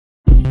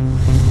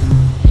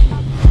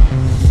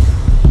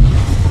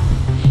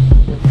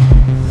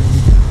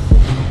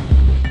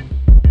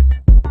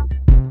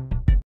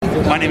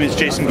name is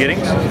Jason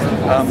Giddings.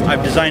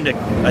 I've designed a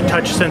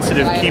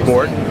touch-sensitive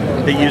keyboard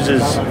that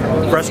uses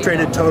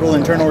frustrated total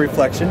internal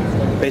reflection.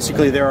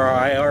 Basically, there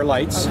are IR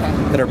lights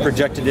that are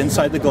projected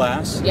inside the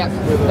glass.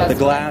 The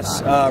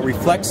glass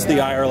reflects the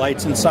IR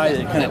lights inside.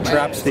 It kind of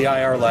traps the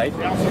IR light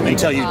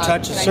until you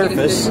touch a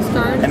surface,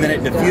 and then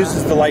it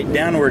diffuses the light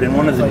downward, and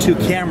one of the two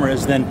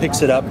cameras then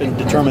picks it up and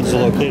determines the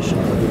location.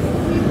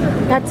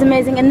 That's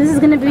amazing. And this is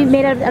going to be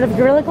made out of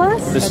Gorilla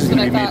Glass? This is going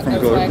to be made from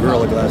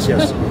Gorilla Glass,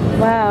 yes.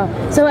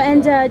 Wow. So,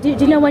 and do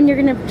you know when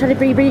you're going to try to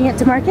be bringing it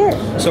to market?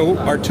 So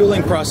our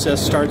tooling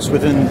process starts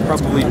within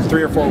probably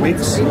 3 or 4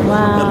 weeks.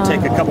 Wow. It'll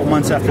take a couple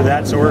months after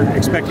that. So we're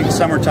expecting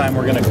summertime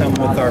we're going to come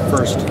with our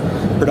first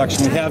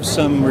production. We have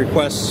some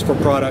requests for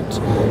product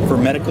for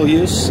medical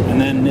use, and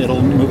then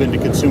it'll move into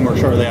consumer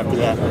shortly after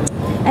that.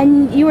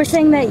 And you were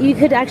saying that you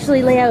could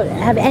actually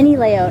have any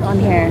layout on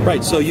here.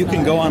 Right, so you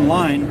can go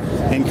online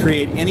and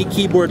create any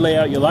keyboard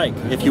layout you like.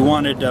 If you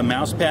wanted a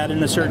mouse pad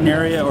in a certain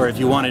area, or if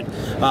you wanted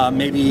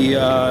maybe you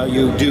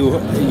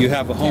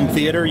have a home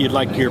theater, you'd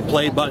like your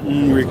play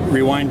button,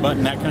 rewind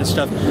button, that kind of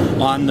stuff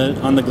on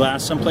the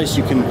glass someplace,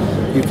 you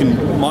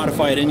can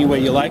modify it any way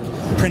you like.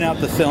 Print out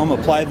the film,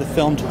 apply the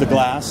film to the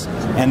glass,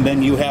 and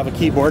then you have a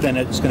keyboard, and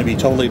it's going to be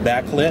totally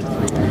backlit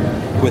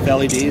with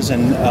LEDs,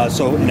 and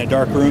so in a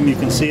dark room you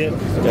can see it.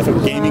 If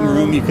a gaming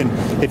room, you can,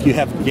 if you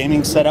have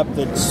gaming set up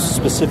that's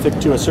specific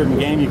to a certain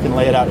game, you can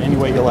lay it out any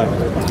way you like.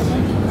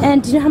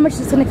 And do you know how much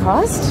it's going to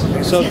cost?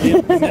 So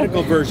the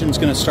medical version is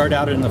going to start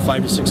out in the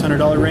 $500 to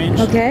 $600 range.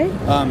 Okay.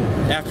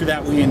 After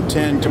that, we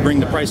intend to bring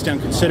the price down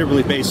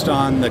considerably based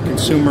on the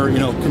consumer. You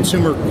know,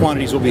 consumer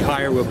quantities will be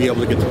higher. We'll be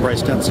able to get the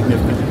price down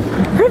significantly.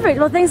 Perfect.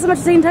 Well, thanks so much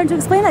for taking time to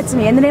explain that to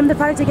me. And the name of the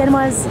product again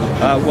was?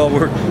 Well,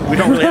 we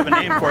don't really have a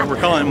name for it. We're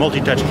calling it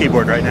Multitouch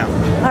keyboard right now.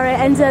 All right.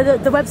 And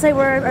the website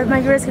where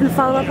my viewers can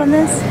follow up on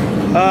this?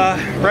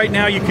 Right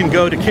now, you can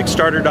go to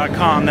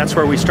Kickstarter.com. That's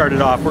where we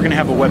started off. We're going to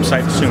have a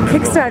website soon.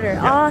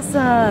 Kickstarter.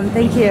 Awesome.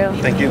 Thank you.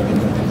 Thank you.